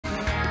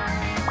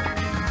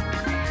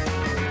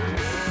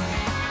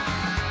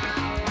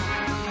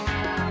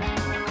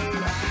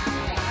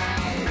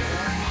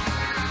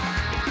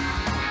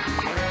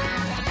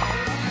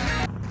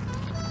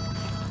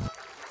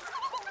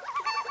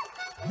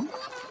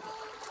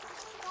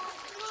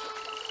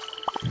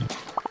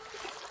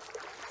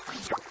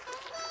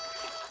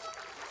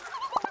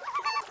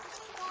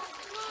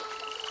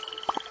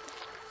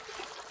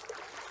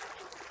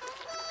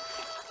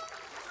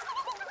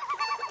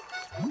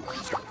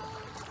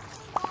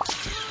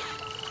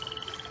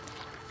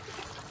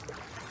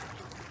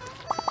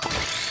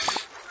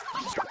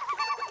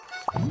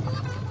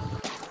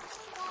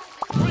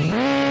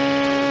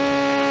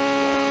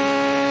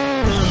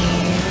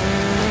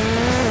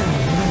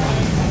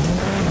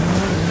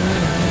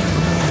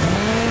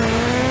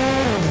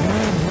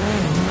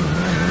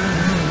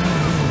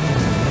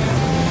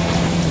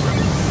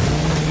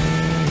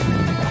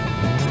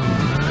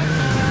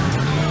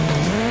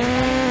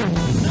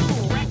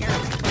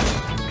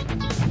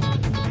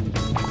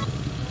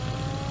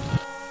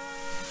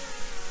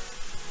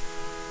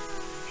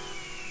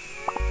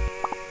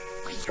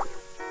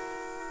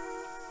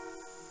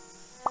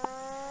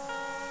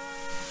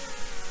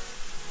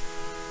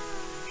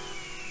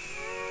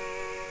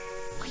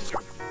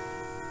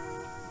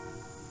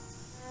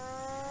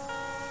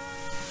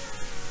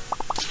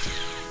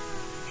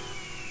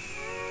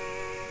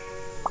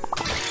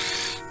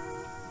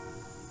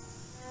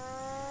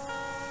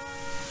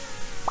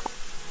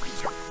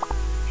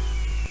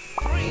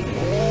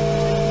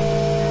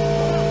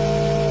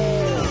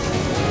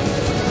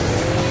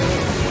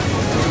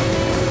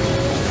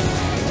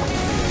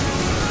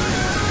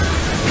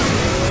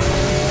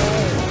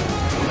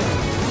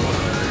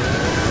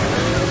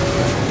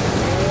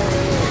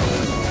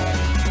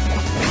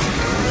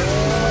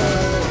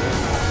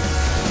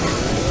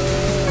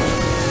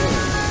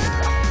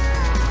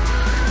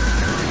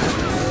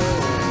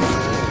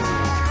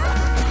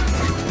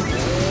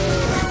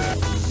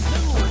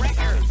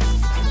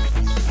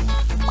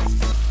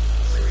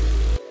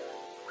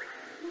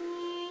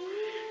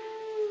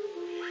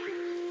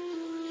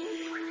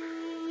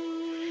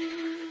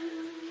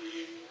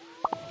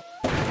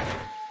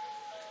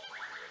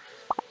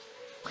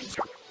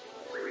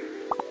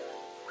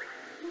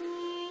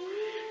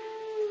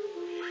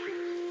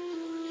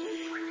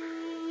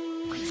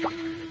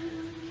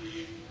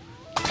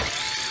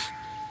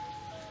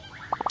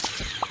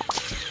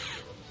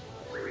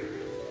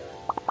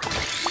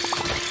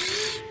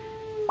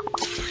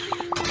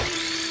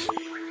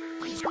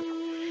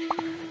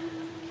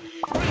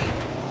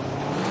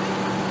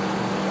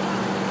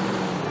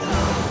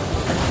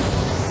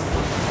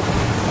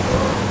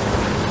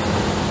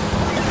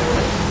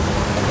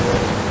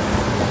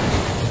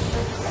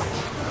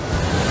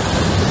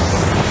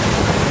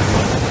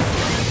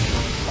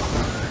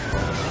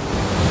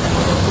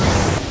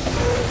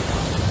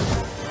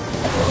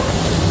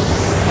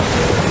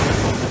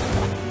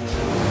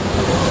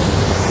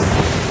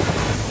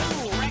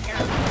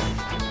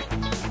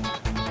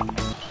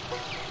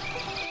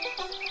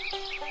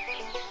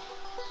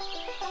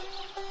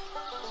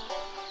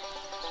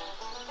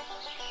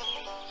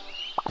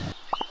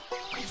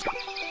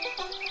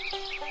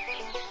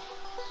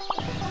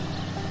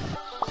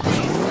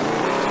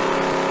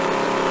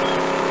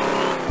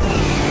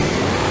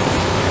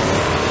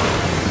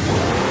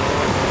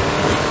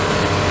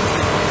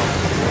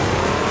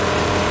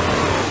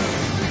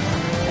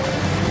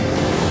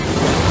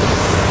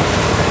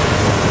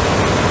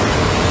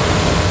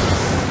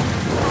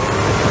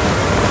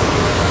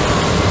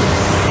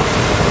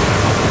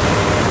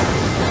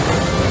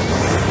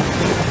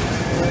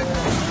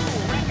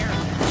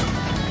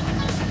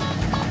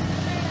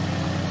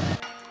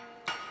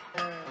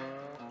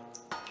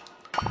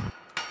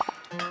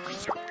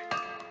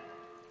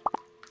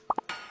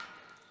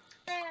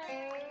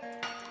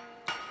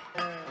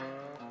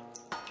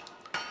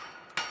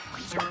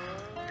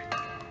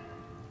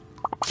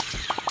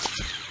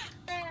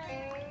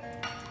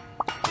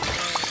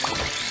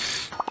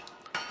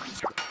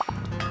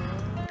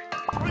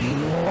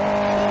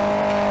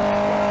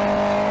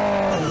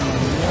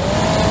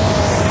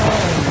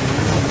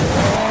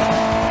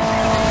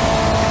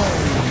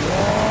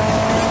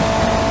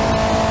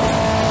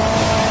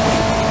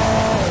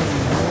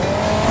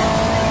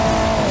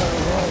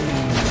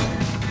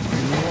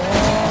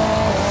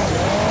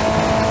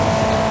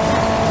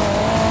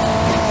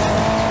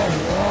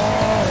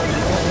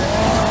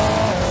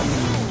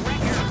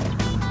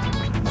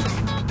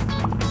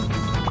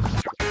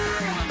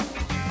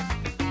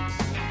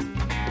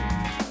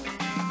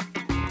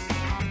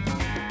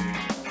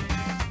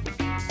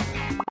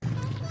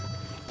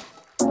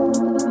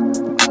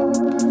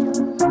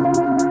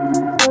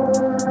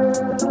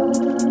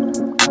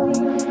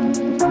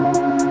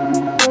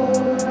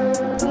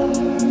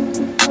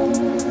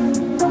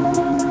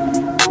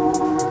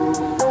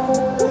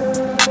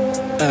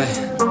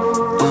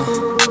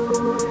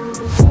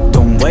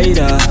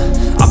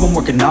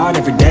Working hard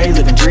every day,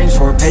 living dreams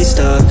for a pay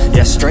stub.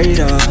 Yeah, straight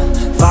up.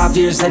 5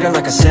 years later,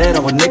 like I said, I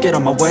would make it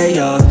on my way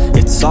up.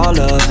 It's all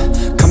love,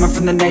 coming from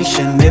in the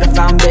nation, lay the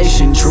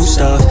foundation, true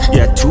stuff,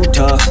 yeah, too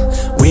tough.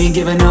 We ain't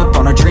giving up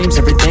on our dreams,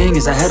 everything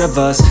is ahead of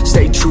us.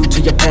 Stay true to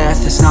your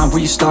path, it's not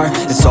where you start,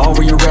 it's all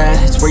where you're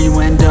at. It's where you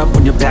end up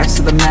when your back's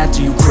to the mat.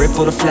 Do you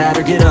cripple the flat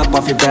or get up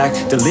off your back?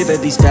 Deliver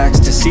these facts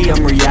to see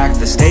them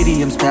react. The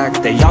stadium's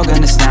packed, they all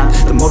gonna snap.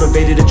 The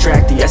motivated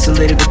attract, the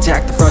escalated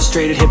attack. The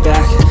frustrated hit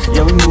back,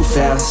 yeah, we move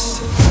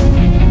fast.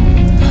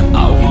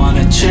 I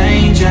wanna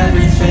change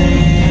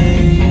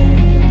everything,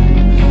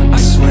 I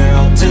swear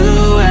I'll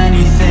do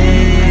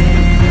anything,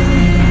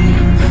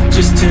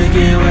 just to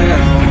get where I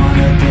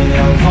wanna be.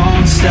 I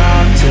won't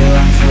stop till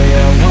I'm free,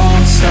 I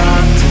won't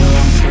stop till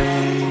I'm free.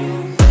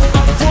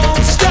 I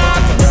won't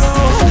stop, no,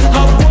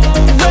 I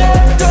won't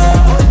let go.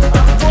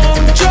 I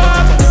won't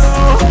drop, no,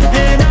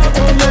 and I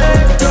won't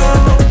let go.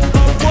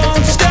 I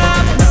won't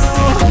stop, no,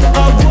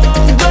 I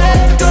won't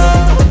let go.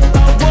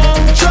 I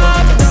won't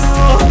drop, no,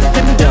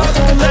 and I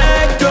won't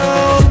let go.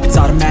 It's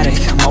automatic,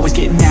 I'm always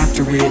getting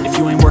after it. If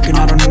you ain't working,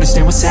 I don't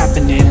understand what's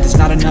happening. There's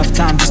not enough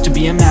time just to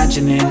be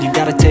imagining. You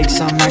gotta take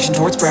some action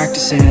towards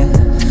practicing.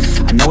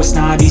 I know it's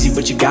not easy,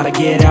 but you gotta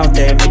get out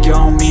there. Make your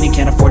own meaning,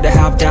 can't afford to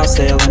have doubts.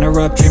 They'll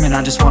interrupt dreaming,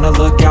 I just wanna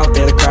look out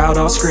there. The crowd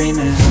all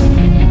screaming.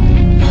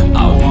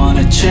 I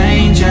wanna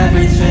change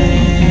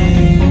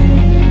everything,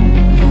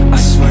 I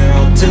swear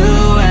I'll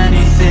do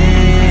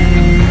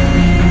anything,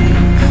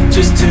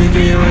 just to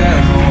get where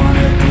I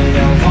wanna be.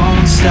 I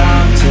won't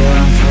stop till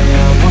I'm free,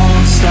 I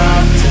won't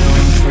stop till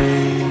I'm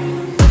free.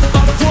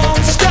 I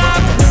won't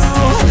stop, no,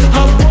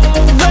 I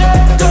won't let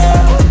go.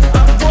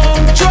 I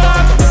won't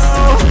drop, no,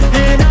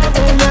 and I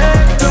won't let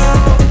go.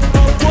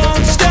 I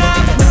won't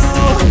stop, no,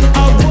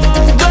 I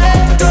won't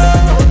let go.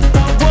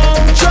 I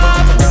won't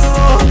drop, no,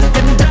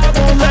 and I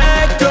won't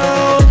let go.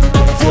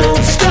 I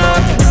won't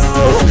stop, no,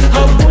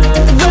 I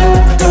won't let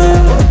go.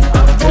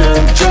 I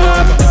won't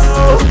drop, no,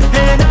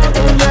 and I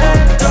won't let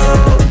go.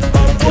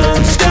 I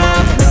won't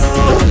stop, no,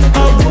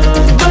 I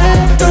won't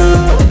let go.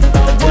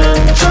 I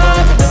won't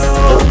drop, no,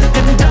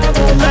 and I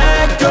won't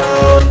let go.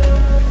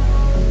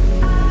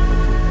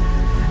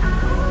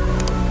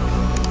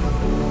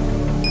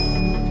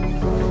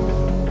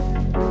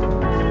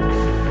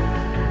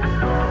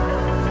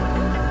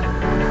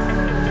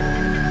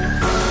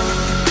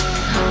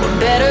 We're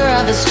better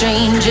off as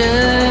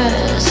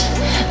strangers,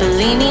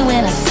 believe me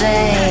when I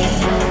say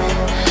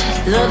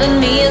loving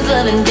me is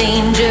loving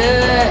danger.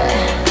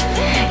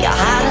 Your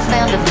heart is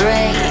bound to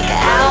break.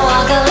 I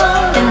walk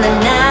alone in the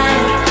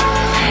night,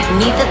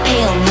 'neath the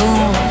pale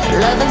moon,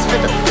 loving's for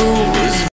the